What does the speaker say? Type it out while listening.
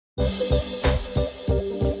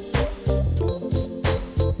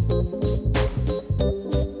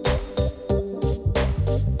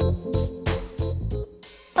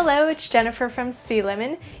Hello, it's Jennifer from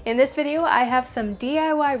heysealemon. In this video, I have some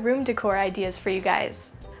DIY room decor ideas for you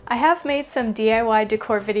guys. I have made some DIY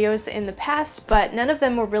decor videos in the past, but none of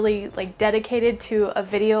them were really dedicated to a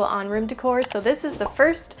video on room decor, so this is the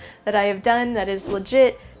first that I have done that is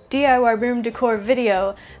legit DIY room decor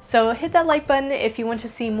video, so hit that like button if you want to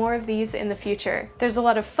see more of these in the future. There's a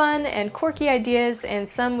lot of fun and quirky ideas, and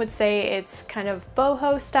some would say it's kind of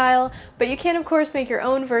boho style, but you can of course make your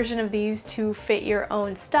own version of these to fit your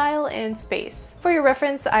own style and space. For your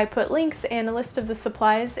reference, I put links and a list of the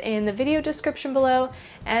supplies in the video description below,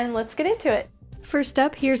 and let's get into it. First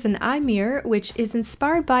up, here's an eye mirror, which is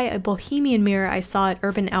inspired by a bohemian mirror I saw at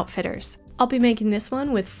Urban Outfitters. I'll be making this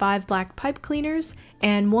one with 5 black pipe cleaners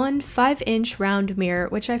and one 5-inch round mirror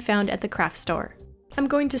which I found at the craft store. I'm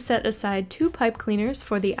going to set aside 2 pipe cleaners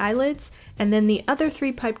for the eyelids, and then the other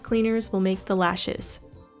 3 pipe cleaners will make the lashes.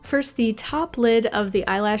 First, the top lid of the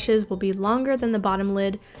eyelashes will be longer than the bottom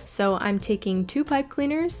lid, so I'm taking 2 pipe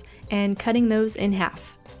cleaners and cutting those in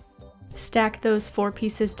half. Stack those 4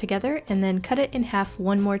 pieces together and then cut it in half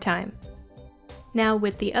one more time. Now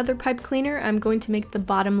with the other pipe cleaner, I'm going to make the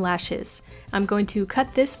bottom lashes. I'm going to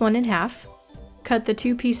cut this one in half, cut the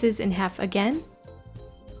 2 pieces in half again,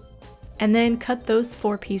 and then cut those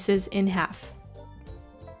 4 pieces in half.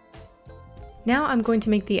 Now I'm going to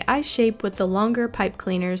make the eye shape with the longer pipe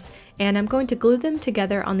cleaners, and I'm going to glue them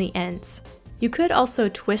together on the ends. You could also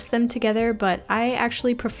twist them together, but I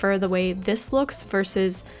actually prefer the way this looks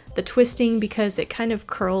versus the twisting because it kind of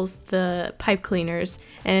curls the pipe cleaners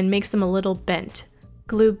and makes them a little bent.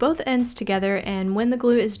 Glue both ends together, and when the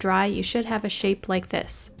glue is dry, you should have a shape like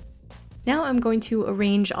this. Now I'm going to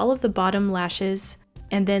arrange all of the bottom lashes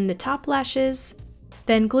and then the top lashes,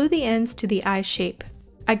 then glue the ends to the eye shape.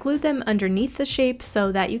 I glued them underneath the shape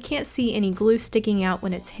so that you can't see any glue sticking out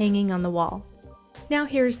when it's hanging on the wall. Now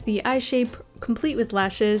here's the eye shape complete with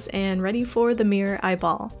lashes and ready for the mirror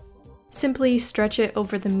eyeball. Simply stretch it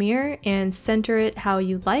over the mirror and center it how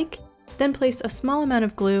you like, then place a small amount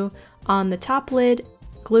of glue on the top lid,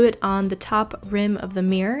 glue it on the top rim of the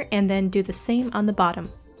mirror, and then do the same on the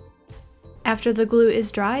bottom. After the glue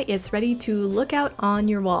is dry, it's ready to look out on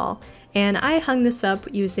your wall. And I hung this up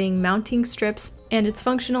using mounting strips, and it's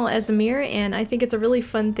functional as a mirror, and I think it's a really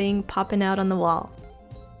fun thing popping out on the wall.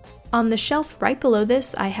 On the shelf right below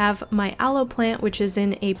this, I have my aloe plant, which is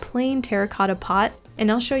in a plain terracotta pot, and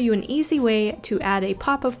I'll show you an easy way to add a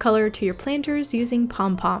pop of color to your planters using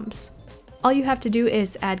pom-poms. All you have to do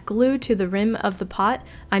is add glue to the rim of the pot.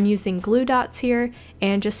 I'm using glue dots here,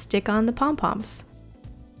 and just stick on the pom-poms.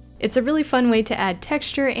 It's a really fun way to add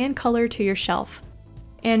texture and color to your shelf.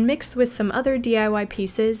 And mixed with some other DIY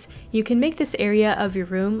pieces, you can make this area of your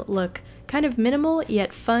room look kind of minimal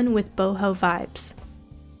yet fun with boho vibes.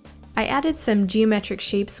 I added some geometric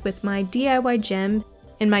shapes with my DIY gem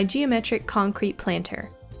and my geometric concrete planter.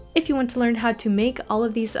 If you want to learn how to make all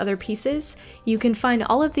of these other pieces, you can find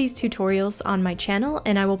all of these tutorials on my channel,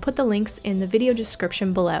 and I will put the links in the video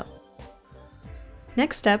description below.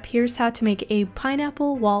 Next up, here's how to make a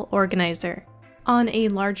pineapple wall organizer. On a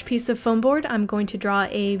large piece of foam board, I'm going to draw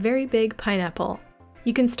a very big pineapple.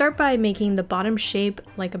 You can start by making the bottom shape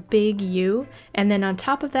like a big U, and then on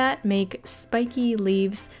top of that, make spiky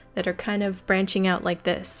leaves that are kind of branching out like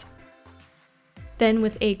this. Then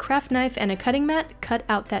with a craft knife and a cutting mat, cut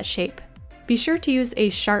out that shape. Be sure to use a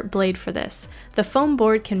sharp blade for this. The foam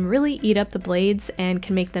board can really eat up the blades and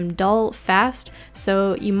can make them dull fast,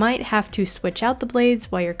 so you might have to switch out the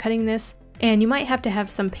blades while you're cutting this, and you might have to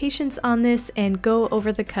have some patience on this and go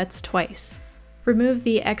over the cuts twice. Remove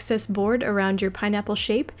the excess board around your pineapple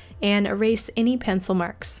shape and erase any pencil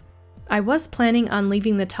marks. I was planning on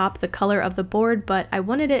leaving the top the color of the board, but I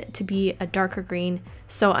wanted it to be a darker green,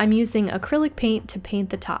 so I'm using acrylic paint to paint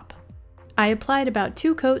the top. I applied about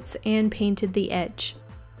 2 coats and painted the edge.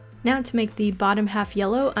 Now to make the bottom half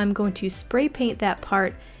yellow, I'm going to spray paint that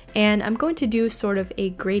part, and I'm going to do sort of a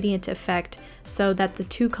gradient effect so that the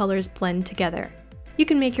 2 colors blend together. You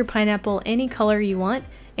can make your pineapple any color you want,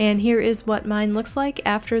 and here is what mine looks like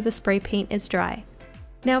after the spray paint is dry.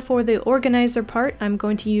 Now for the organizer part, I'm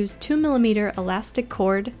going to use 2mm elastic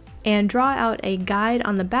cord and draw out a guide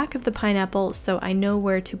on the back of the pineapple so I know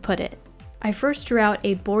where to put it. I first drew out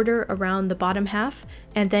a border around the bottom half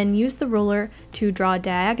and then used the ruler to draw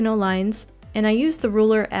diagonal lines, and I used the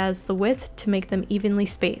ruler as the width to make them evenly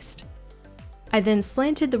spaced. I then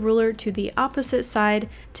slanted the ruler to the opposite side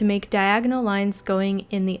to make diagonal lines going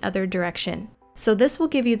in the other direction. So this will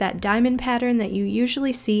give you that diamond pattern that you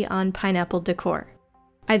usually see on pineapple decor.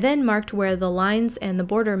 I then marked where the lines and the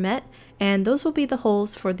border met, and those will be the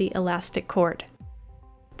holes for the elastic cord.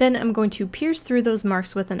 Then I'm going to pierce through those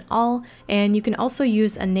marks with an awl, and you can also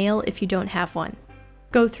use a nail if you don't have one.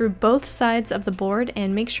 Go through both sides of the board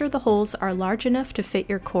and make sure the holes are large enough to fit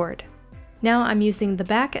your cord. Now I'm using the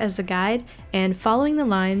back as a guide and following the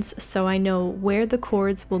lines so I know where the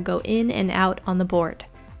cords will go in and out on the board.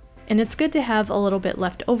 And it's good to have a little bit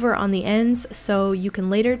left over on the ends so you can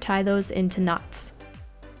later tie those into knots.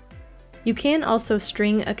 You can also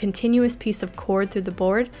string a continuous piece of cord through the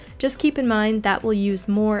board, just keep in mind that will use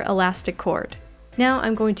more elastic cord. Now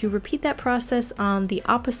I'm going to repeat that process on the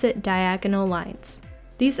opposite diagonal lines.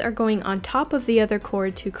 These are going on top of the other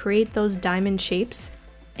cord to create those diamond shapes,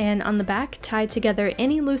 and on the back tie together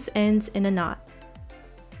any loose ends in a knot.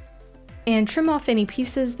 And trim off any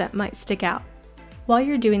pieces that might stick out. While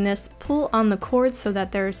you're doing this, pull on the cord so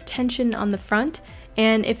that there's tension on the front,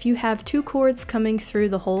 and if you have two cords coming through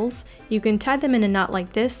the holes, you can tie them in a knot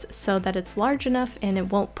like this so that it's large enough and it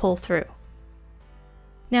won't pull through.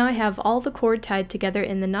 Now I have all the cord tied together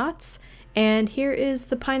in the knots, and here is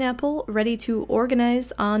the pineapple ready to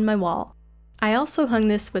organize on my wall. I also hung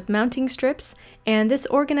this with mounting strips, and this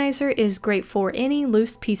organizer is great for any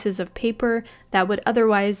loose pieces of paper that would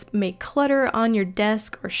otherwise make clutter on your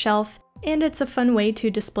desk or shelf, and it's a fun way to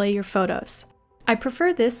display your photos. I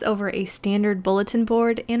prefer this over a standard bulletin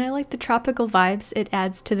board, and I like the tropical vibes it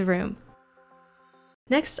adds to the room.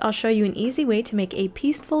 Next, I'll show you an easy way to make a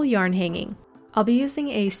peaceful yarn hanging. I'll be using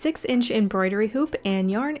a 6-inch embroidery hoop and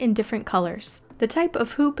yarn in different colors. The type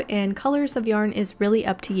of hoop and colors of yarn is really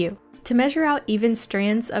up to you. To measure out even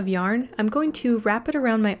strands of yarn, I'm going to wrap it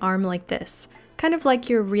around my arm like this, kind of like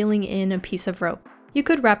you're reeling in a piece of rope. You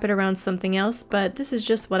could wrap it around something else, but this is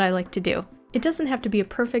just what I like to do. It doesn't have to be a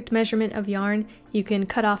perfect measurement of yarn. You can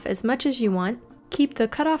cut off as much as you want, keep the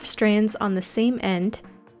cut off strands on the same end,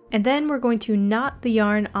 and then we're going to knot the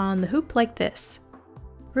yarn on the hoop like this.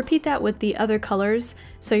 Repeat that with the other colors,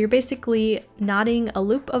 so you're basically knotting a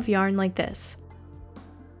loop of yarn like this.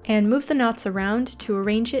 And move the knots around to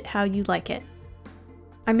arrange it how you like it.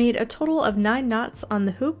 I made a total of 9 knots on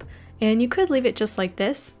the hoop, and you could leave it just like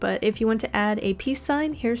this, but if you want to add a peace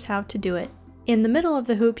sign, here's how to do it. In the middle of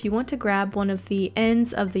the hoop, you want to grab one of the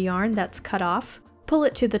ends of the yarn that's cut off, pull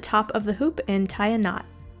it to the top of the hoop and tie a knot.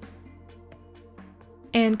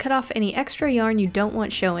 And cut off any extra yarn you don't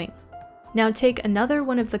want showing. Now take another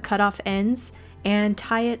one of the cut off ends and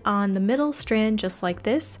tie it on the middle strand just like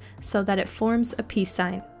this so that it forms a peace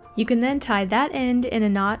sign. You can then tie that end in a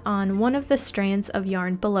knot on one of the strands of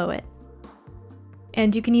yarn below it.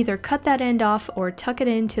 And you can either cut that end off or tuck it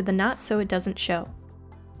into the knot so it doesn't show.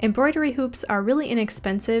 Embroidery hoops are really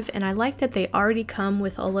inexpensive, and I like that they already come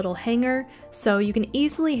with a little hanger, so you can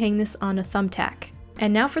easily hang this on a thumbtack.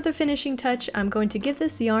 And now for the finishing touch, I'm going to give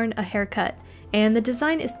this yarn a haircut. And the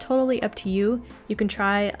design is totally up to you. You can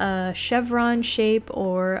try a chevron shape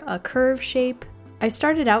or a curve shape. I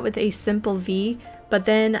started out with a simple V, but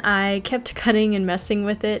then I kept cutting and messing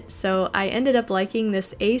with it, so I ended up liking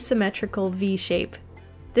this asymmetrical V shape.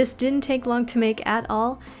 This didn't take long to make at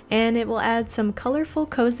all, and it will add some colorful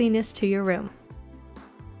coziness to your room.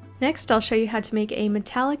 Next, I'll show you how to make a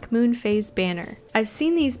metallic moon phase banner. I've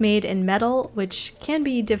seen these made in metal, which can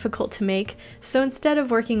be difficult to make, so instead of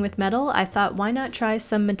working with metal, I thought why not try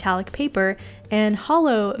some metallic paper, and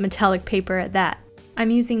hollow metallic paper at that.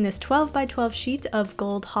 I'm using this 12 by 12 sheet of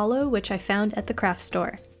gold hollow, which I found at the craft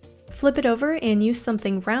store. Flip it over and use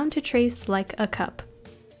something round to trace like a cup.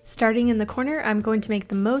 Starting in the corner, I'm going to make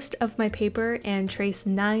the most of my paper and trace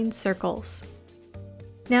 9 circles.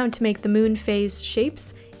 Now to make the moon phase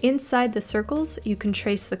shapes, inside the circles you can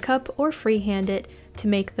trace the cup or freehand it to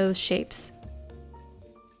make those shapes.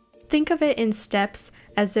 Think of it in steps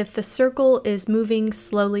as if the circle is moving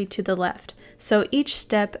slowly to the left. So each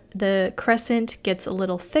step the crescent gets a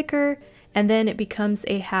little thicker and then it becomes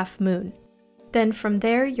a half moon. Then from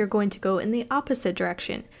there you're going to go in the opposite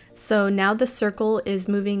direction. So now the circle is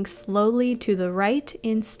moving slowly to the right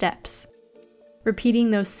in steps.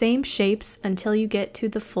 Repeating those same shapes until you get to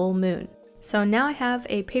the full moon. So now I have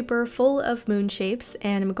a paper full of moon shapes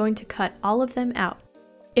and I'm going to cut all of them out.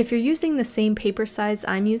 If you're using the same paper size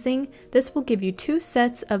I'm using, this will give you 2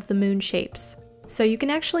 sets of the moon shapes. So you can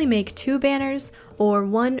actually make 2 banners or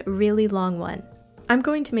one really long one. I'm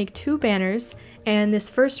going to make 2 banners, and this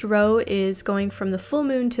first row is going from the full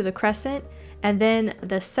moon to the crescent, and then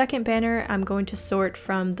the second banner I'm going to sort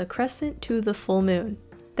from the crescent to the full moon.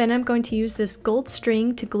 Then I'm going to use this gold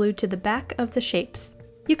string to glue to the back of the shapes.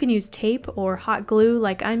 You can use tape or hot glue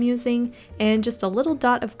like I'm using, and just a little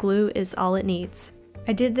dot of glue is all it needs.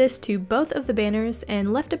 I did this to both of the banners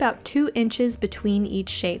and left about 2 inches between each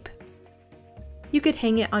shape. You could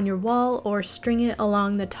hang it on your wall or string it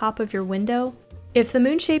along the top of your window. If the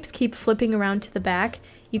moon shapes keep flipping around to the back,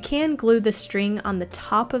 you can glue the string on the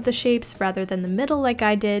top of the shapes rather than the middle like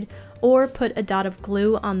I did, or put a dot of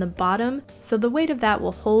glue on the bottom so the weight of that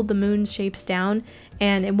will hold the moon shapes down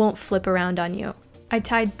and it won't flip around on you. I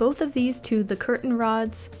tied both of these to the curtain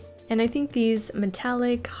rods, and I think these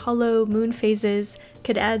metallic, hollow moon phases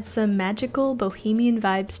could add some magical bohemian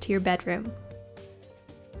vibes to your bedroom.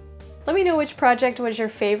 Let me know which project was your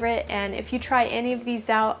favorite, and if you try any of these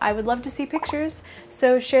out, I would love to see pictures,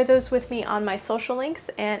 so share those with me on my social links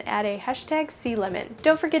and add a hashtag heysealemon.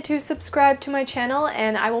 Don't forget to subscribe to my channel,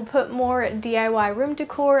 and I will put more DIY room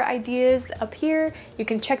decor ideas up here. You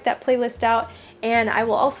can check that playlist out, and I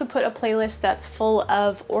will also put a playlist that's full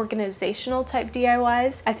of organizational type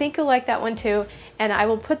DIYs. I think you'll like that one too, and I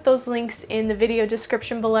will put those links in the video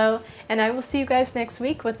description below, and I will see you guys next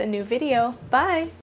week with a new video. Bye!